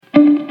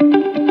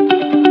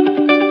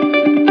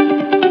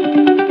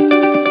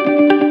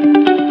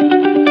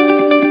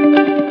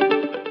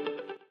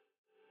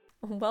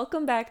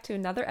Welcome back to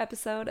another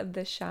episode of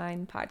the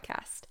Shine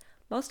podcast.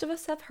 Most of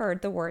us have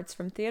heard the words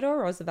from Theodore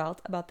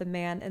Roosevelt about the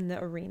man in the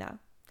arena.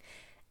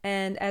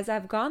 And as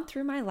I've gone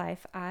through my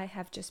life, I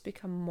have just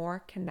become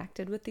more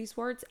connected with these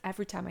words.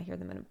 Every time I hear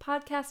them in a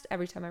podcast,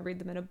 every time I read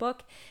them in a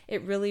book,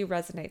 it really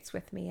resonates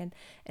with me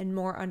and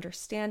more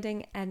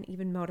understanding and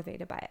even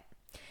motivated by it.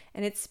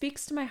 And it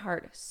speaks to my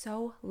heart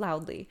so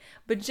loudly.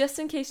 But just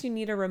in case you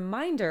need a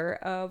reminder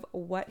of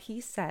what he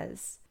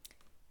says,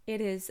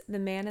 it is the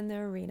man in the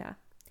arena.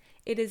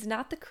 It is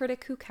not the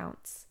critic who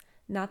counts,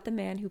 not the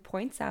man who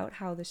points out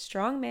how the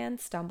strong man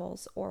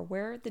stumbles or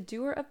where the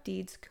doer of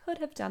deeds could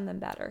have done them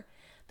better.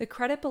 The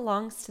credit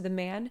belongs to the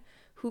man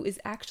who is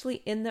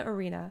actually in the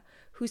arena,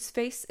 whose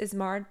face is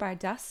marred by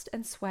dust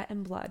and sweat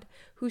and blood,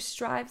 who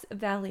strives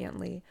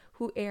valiantly,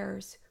 who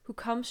errs, who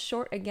comes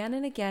short again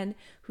and again,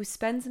 who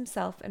spends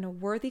himself in a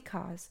worthy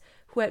cause,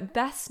 who at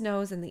best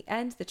knows in the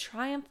end the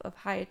triumph of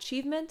high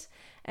achievement,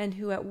 and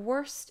who at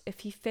worst,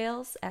 if he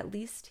fails, at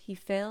least he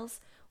fails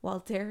while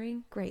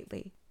daring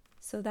greatly,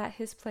 so that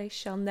his place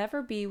shall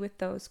never be with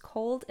those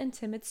cold and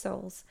timid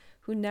souls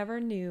who never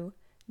knew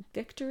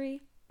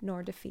victory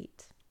nor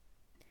defeat.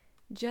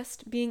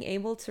 Just being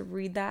able to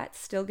read that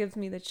still gives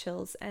me the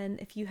chills, and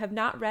if you have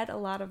not read a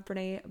lot of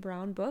Brené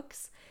Brown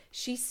books,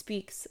 she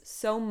speaks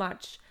so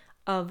much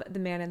of the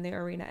man in the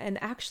arena,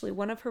 and actually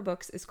one of her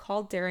books is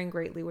called Daring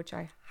Greatly, which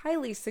I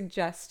highly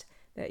suggest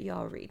that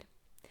y'all read.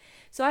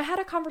 So I had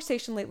a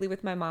conversation lately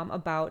with my mom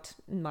about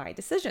my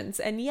decisions.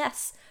 And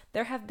yes,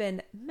 there have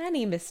been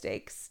many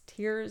mistakes,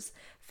 tears,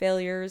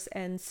 failures,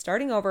 and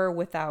starting over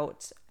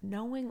without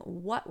knowing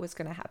what was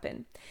going to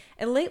happen.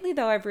 And lately,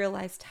 though, I've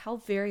realized how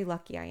very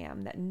lucky I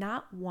am that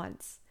not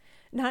once,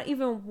 not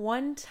even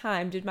one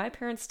time did my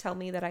parents tell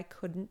me that I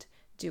couldn't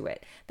do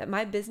it, that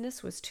my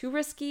business was too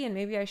risky and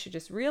maybe I should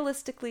just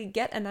realistically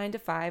get a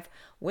 9-to-5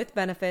 with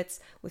benefits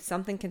with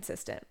something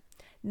consistent.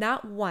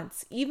 Not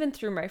once, even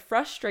through my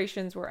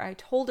frustrations where I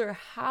told her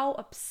how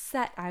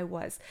upset I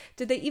was,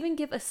 did they even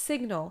give a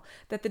signal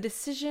that the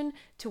decision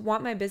to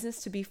want my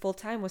business to be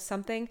full-time was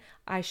something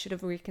I should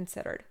have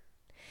reconsidered.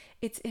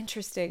 It's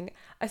interesting.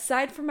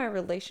 Aside from my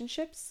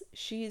relationships,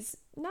 she's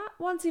not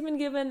once even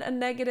given a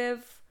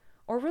negative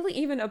or really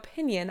even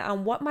opinion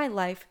on what my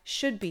life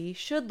should be,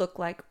 should look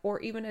like,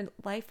 or even a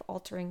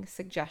life-altering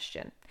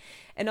suggestion.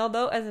 And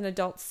although as an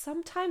adult,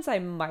 sometimes I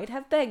might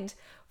have begged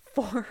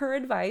for her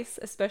advice,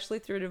 especially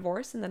through a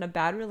divorce and then a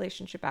bad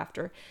relationship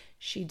after,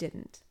 she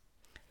didn't.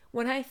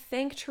 When I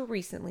thanked her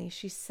recently,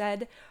 she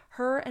said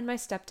her and my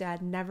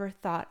stepdad never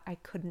thought I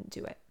couldn't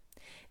do it.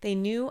 They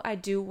knew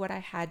I'd do what I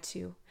had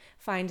to,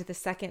 find the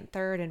second,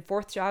 third, and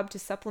fourth job to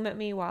supplement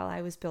me while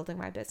I was building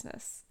my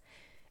business.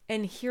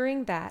 And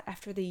hearing that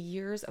after the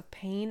years of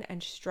pain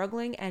and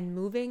struggling and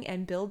moving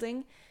and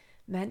building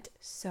meant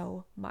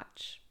so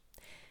much.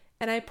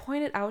 And I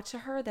pointed out to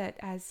her that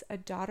as a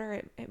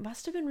daughter, it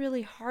must have been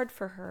really hard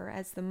for her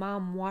as the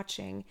mom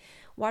watching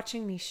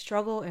me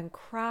struggle and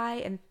cry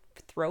and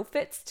throw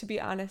fits, to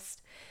be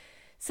honest.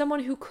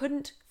 Someone who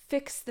couldn't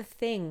fix the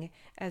thing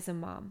as a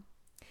mom.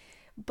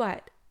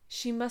 But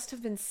she must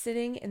have been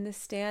sitting in the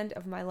stand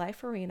of my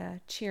life arena,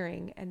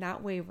 cheering and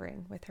not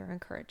wavering with her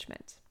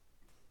encouragement.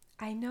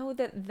 I know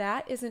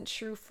that isn't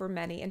true for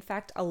many. In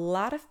fact, a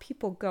lot of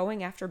people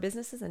going after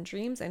businesses and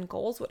dreams and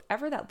goals,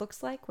 whatever that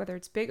looks like, whether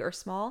it's big or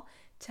small,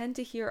 tend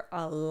to hear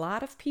a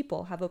lot of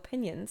people have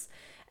opinions.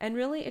 And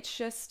really, it's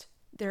just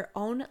their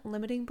own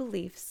limiting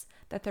beliefs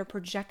that they're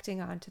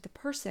projecting onto the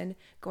person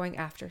going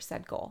after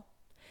said goal.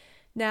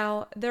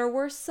 Now, there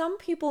were some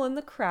people in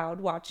the crowd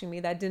watching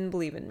me that didn't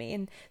believe in me,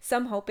 and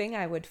some hoping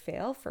I would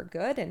fail for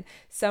good, and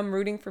some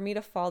rooting for me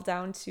to fall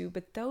down too,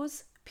 but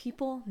those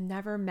people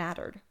never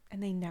mattered,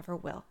 and they never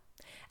will.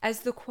 As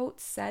the quote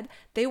said,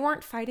 they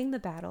weren't fighting the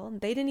battle, and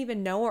they didn't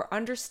even know or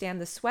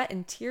understand the sweat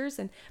and tears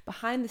and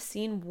behind the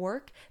scene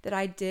work that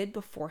I did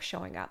before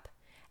showing up.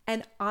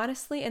 And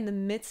honestly, in the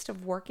midst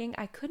of working,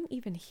 I couldn't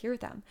even hear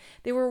them.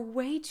 They were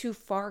way too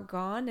far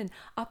gone and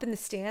up in the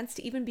stands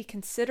to even be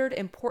considered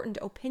important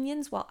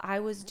opinions while I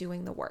was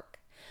doing the work.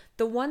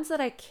 The ones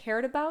that I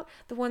cared about,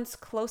 the ones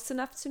close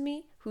enough to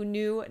me, who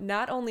knew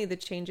not only the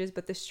changes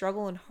but the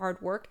struggle and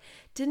hard work,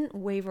 didn't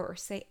waver or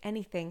say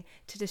anything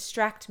to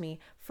distract me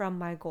from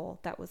my goal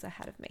that was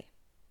ahead of me.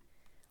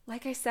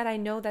 Like I said, I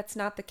know that's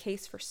not the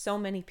case for so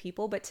many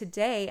people, but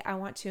today I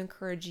want to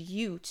encourage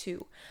you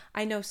too.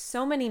 I know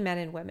so many men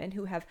and women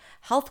who have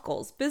health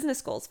goals,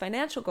 business goals,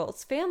 financial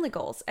goals, family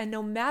goals, and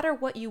no matter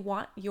what you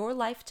want your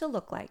life to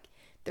look like,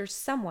 there's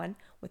someone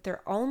with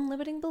their own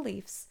limiting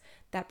beliefs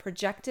that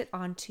project it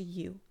onto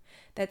you,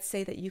 that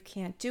say that you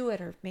can't do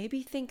it, or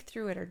maybe think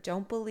through it, or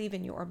don't believe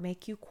in you, or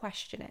make you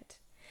question it.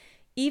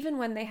 Even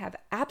when they have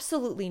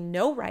absolutely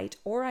no right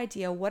or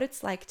idea what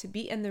it's like to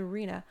be in the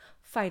arena,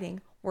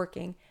 fighting,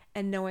 working,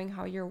 and knowing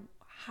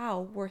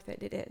how worth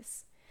it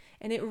is.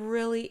 And it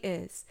really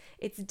is.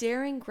 It's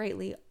daring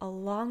greatly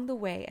along the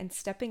way and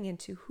stepping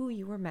into who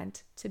you were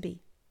meant to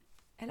be.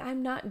 And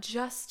I'm not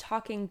just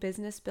talking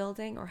business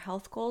building or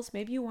health goals.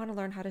 Maybe you want to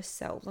learn how to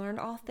sew, learn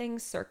all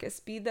things circus,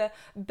 be the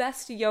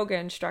best yoga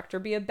instructor,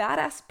 be a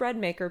badass bread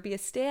maker, be a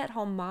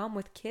stay-at-home mom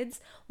with kids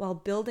while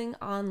building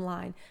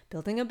online,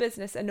 building a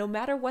business. And no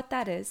matter what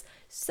that is,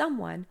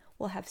 someone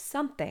will have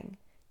something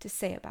to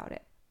say about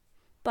it.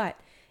 But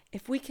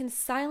if we can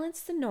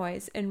silence the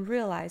noise and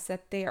realize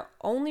that they are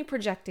only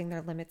projecting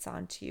their limits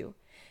onto you,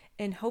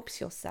 in hopes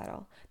you'll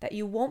settle, that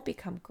you won't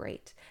become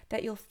great,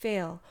 that you'll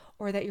fail,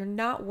 or that you're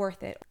not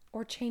worth it,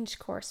 or change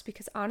course.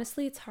 Because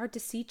honestly, it's hard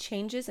to see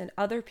changes in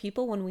other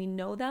people when we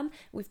know them.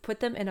 We've put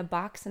them in a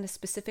box in a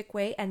specific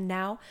way, and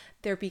now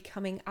they're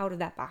becoming out of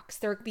that box.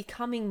 They're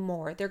becoming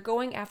more. They're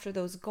going after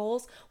those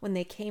goals when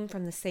they came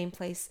from the same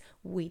place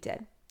we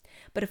did.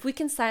 But if we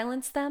can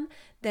silence them,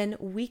 then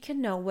we can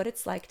know what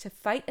it's like to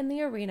fight in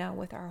the arena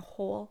with our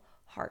whole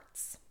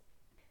hearts.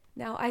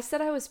 Now, I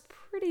said I was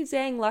pretty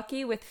dang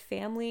lucky with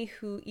family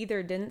who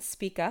either didn't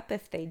speak up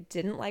if they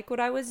didn't like what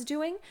I was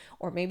doing,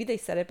 or maybe they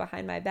said it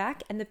behind my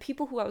back, and the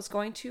people who I was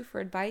going to for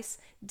advice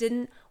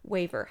didn't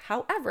waver.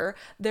 However,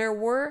 there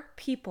were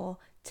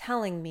people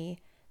telling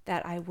me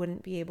that I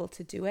wouldn't be able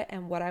to do it,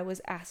 and what I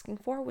was asking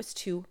for was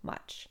too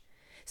much.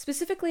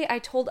 Specifically, I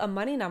told a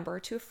money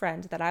number to a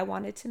friend that I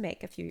wanted to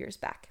make a few years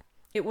back.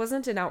 It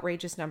wasn't an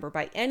outrageous number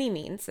by any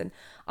means, and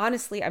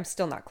honestly, I'm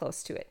still not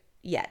close to it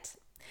yet.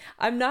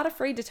 I'm not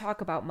afraid to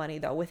talk about money,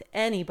 though, with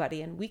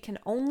anybody, and we can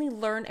only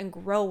learn and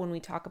grow when we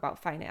talk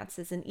about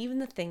finances and even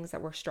the things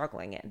that we're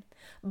struggling in.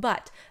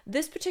 But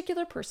this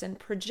particular person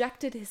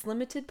projected his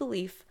limited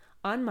belief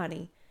on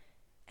money,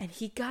 and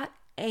he got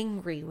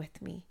angry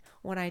with me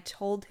when I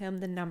told him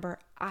the number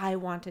I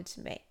wanted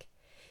to make.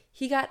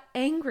 He got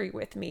angry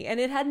with me, and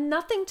it had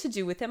nothing to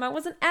do with him. I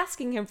wasn't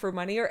asking him for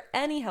money or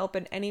any help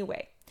in any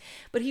way.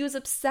 But he was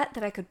upset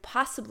that I could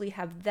possibly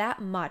have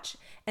that much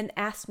and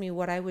asked me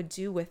what I would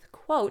do with,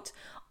 quote,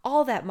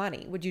 all that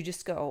money. Would you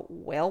just go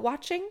whale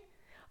watching?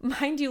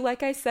 Mind you,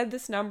 like I said,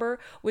 this number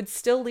would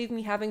still leave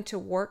me having to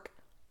work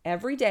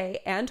every day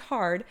and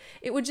hard.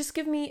 It would just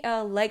give me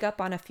a leg up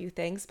on a few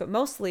things, but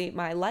mostly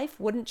my life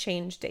wouldn't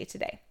change day to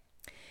day.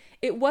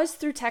 It was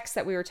through text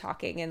that we were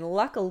talking, and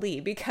luckily,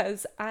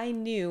 because I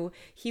knew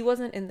he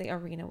wasn't in the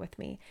arena with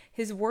me,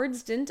 his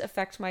words didn't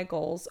affect my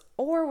goals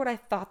or what I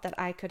thought that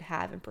I could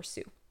have and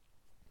pursue.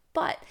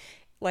 But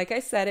like I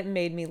said, it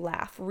made me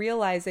laugh,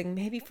 realizing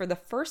maybe for the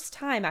first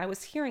time I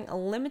was hearing a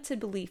limited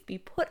belief be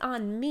put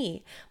on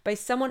me by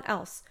someone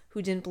else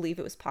who didn't believe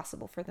it was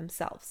possible for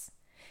themselves.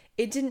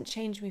 It didn't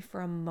change me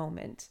for a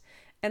moment.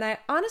 And I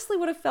honestly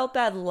would have felt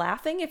bad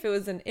laughing if it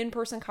was an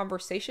in-person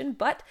conversation,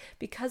 but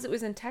because it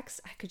was in text,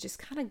 I could just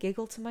kind of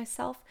giggle to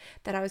myself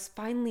that I was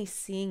finally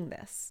seeing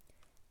this.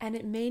 And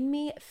it made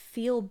me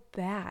feel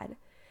bad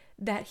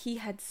that he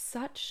had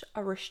such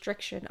a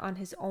restriction on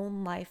his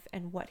own life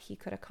and what he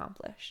could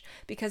accomplish.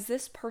 Because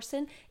this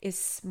person is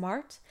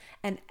smart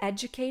and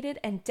educated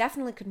and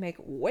definitely could make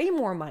way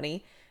more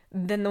money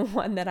than the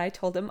one that I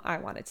told him I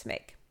wanted to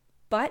make.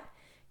 But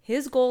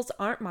his goals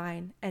aren't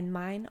mine, and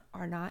mine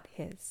are not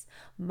his.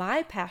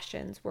 My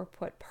passions were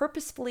put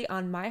purposefully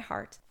on my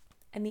heart,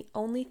 and the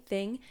only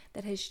thing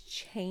that has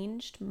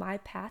changed my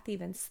path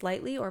even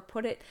slightly or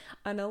put it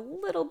on a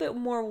little bit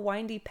more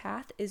windy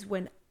path is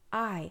when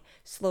I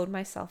slowed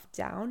myself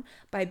down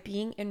by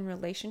being in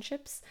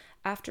relationships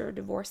after a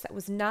divorce that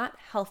was not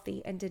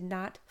healthy and did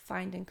not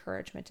find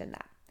encouragement in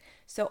that.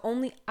 So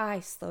only I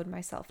slowed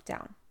myself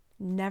down,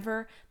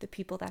 never the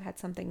people that had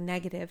something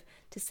negative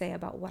to say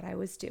about what I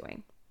was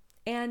doing.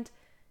 And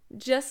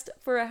just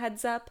for a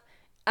heads up,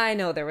 I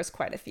know there was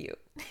quite a few.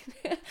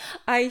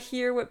 I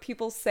hear what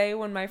people say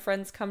when my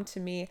friends come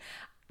to me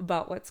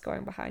about what's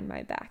going behind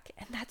my back,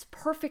 and that's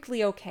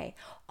perfectly okay.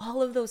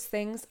 All of those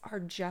things are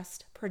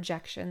just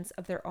projections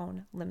of their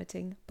own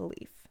limiting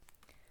belief.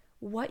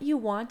 What you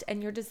want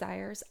and your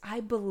desires,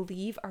 I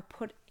believe, are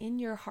put in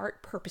your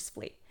heart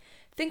purposefully.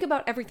 Think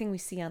about everything we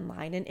see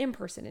online and in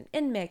person and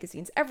in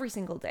magazines every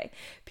single day.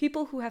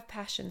 People who have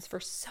passions for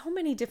so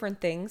many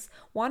different things,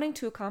 wanting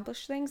to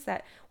accomplish things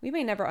that we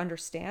may never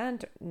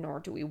understand, nor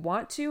do we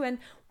want to, and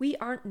we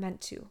aren't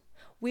meant to.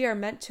 We are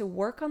meant to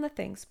work on the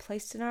things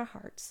placed in our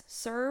hearts,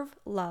 serve,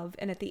 love,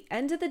 and at the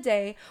end of the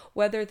day,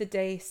 whether the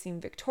day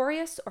seemed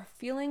victorious or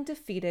feeling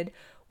defeated,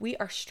 we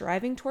are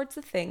striving towards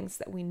the things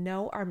that we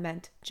know are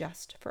meant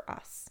just for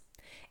us.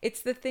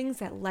 It's the things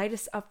that light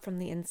us up from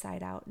the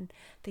inside out, and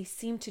they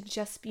seem to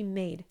just be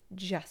made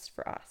just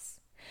for us.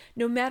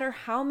 No matter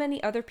how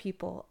many other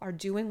people are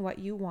doing what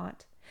you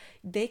want,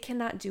 they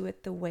cannot do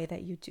it the way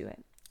that you do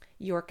it.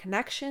 Your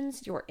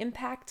connections, your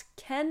impact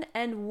can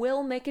and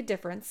will make a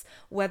difference,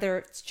 whether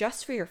it's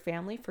just for your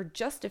family, for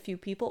just a few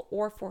people,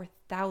 or for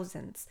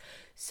thousands.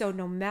 So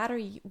no matter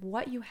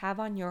what you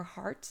have on your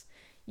heart,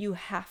 you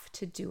have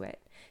to do it,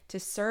 to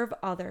serve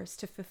others,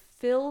 to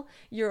fulfill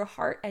your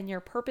heart and your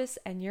purpose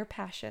and your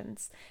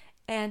passions,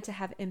 and to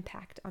have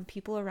impact on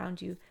people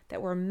around you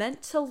that were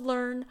meant to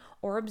learn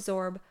or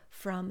absorb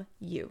from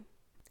you.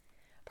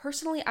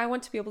 Personally, I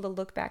want to be able to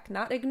look back,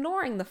 not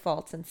ignoring the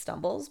faults and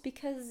stumbles,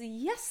 because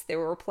yes, there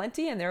were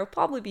plenty and there will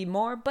probably be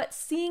more, but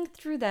seeing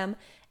through them,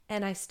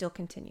 and I still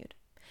continued.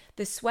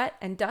 The sweat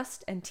and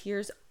dust and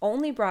tears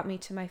only brought me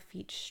to my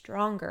feet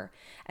stronger,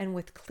 and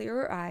with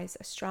clearer eyes,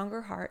 a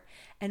stronger heart,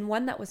 and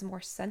one that was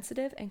more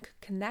sensitive and could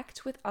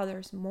connect with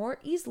others more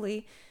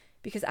easily,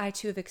 because I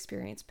too have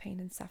experienced pain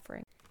and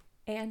suffering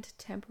and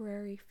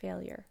temporary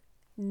failure.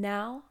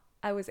 Now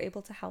I was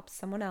able to help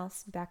someone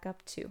else back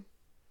up too.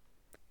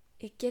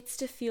 It gets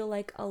to feel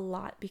like a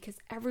lot because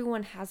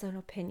everyone has an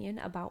opinion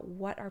about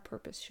what our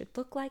purpose should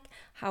look like,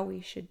 how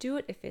we should do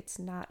it. If it's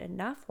not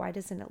enough, why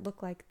doesn't it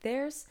look like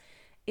theirs?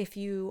 If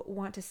you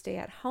want to stay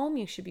at home,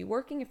 you should be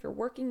working. If you're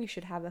working, you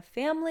should have a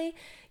family.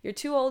 You're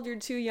too old, you're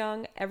too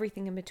young,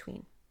 everything in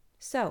between.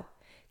 So,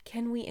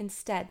 can we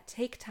instead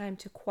take time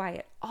to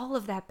quiet all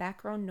of that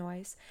background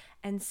noise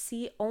and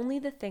see only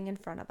the thing in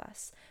front of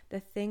us, the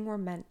thing we're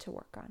meant to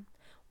work on,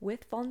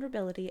 with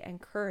vulnerability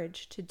and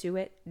courage to do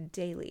it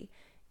daily,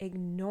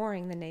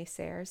 ignoring the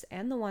naysayers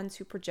and the ones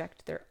who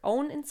project their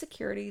own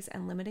insecurities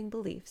and limiting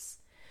beliefs.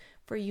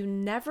 For you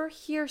never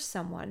hear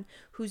someone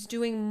who's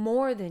doing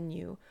more than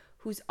you,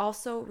 who's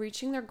also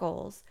reaching their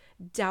goals,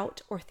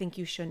 doubt or think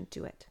you shouldn't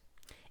do it.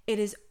 It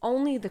is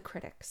only the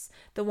critics,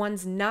 the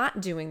ones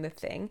not doing the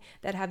thing,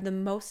 that have the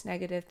most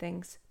negative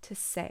things to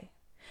say.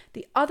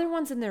 The other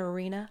ones in the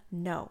arena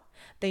know.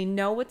 They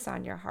know what's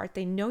on your heart.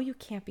 They know you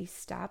can't be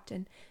stopped,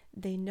 and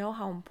they know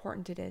how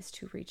important it is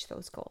to reach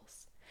those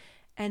goals.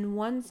 And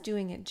ones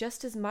doing it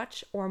just as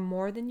much or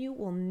more than you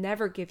will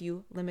never give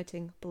you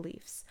limiting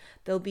beliefs.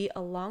 They'll be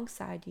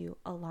alongside you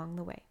along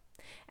the way.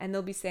 And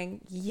they'll be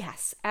saying,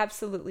 yes,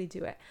 absolutely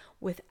do it,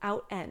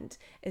 without end,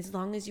 as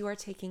long as you are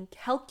taking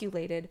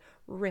calculated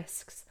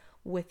risks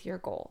with your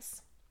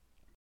goals.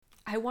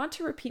 I want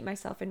to repeat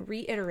myself and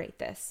reiterate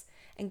this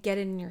and get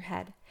it in your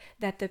head,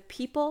 that the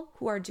people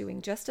who are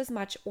doing just as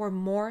much or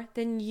more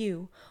than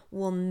you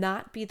will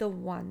not be the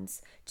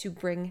ones to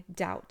bring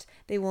doubt.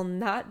 They will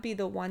not be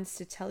the ones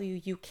to tell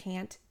you you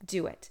can't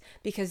do it,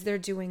 because they're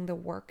doing the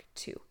work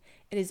too.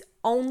 It is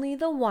only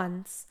the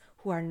ones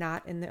who are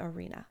not in the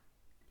arena.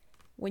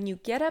 When you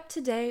get up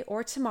today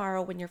or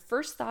tomorrow, when your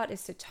first thought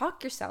is to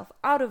talk yourself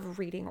out of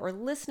reading or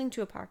listening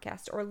to a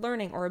podcast or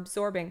learning or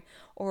absorbing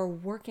or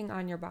working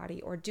on your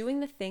body or doing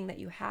the thing that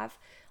you have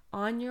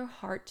on your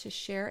heart to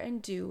share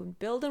and do and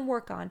build and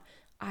work on,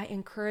 I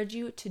encourage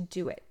you to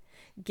do it.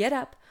 Get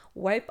up,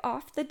 wipe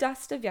off the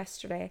dust of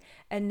yesterday,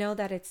 and know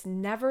that it's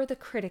never the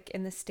critic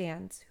in the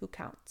stands who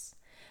counts.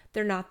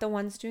 They're not the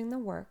ones doing the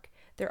work.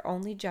 They're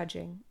only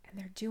judging, and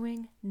they're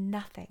doing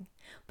nothing.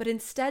 But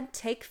instead,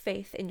 take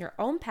faith in your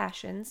own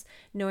passions,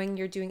 knowing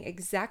you're doing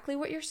exactly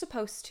what you're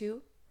supposed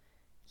to.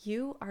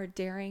 You are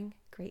daring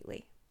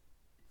greatly.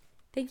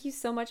 Thank you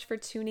so much for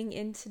tuning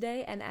in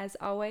today, and as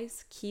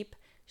always, keep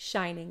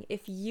shining.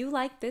 If you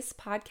like this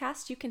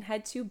podcast, you can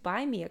head to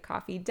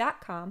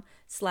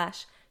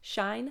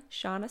buymeacoffee.com/shine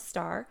Shauna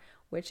Star,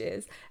 which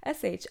is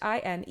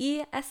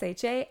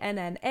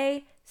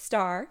ShineShanna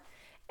star.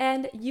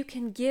 And you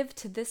can give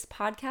to this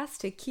podcast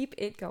to keep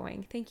it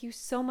going. Thank you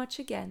so much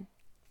again,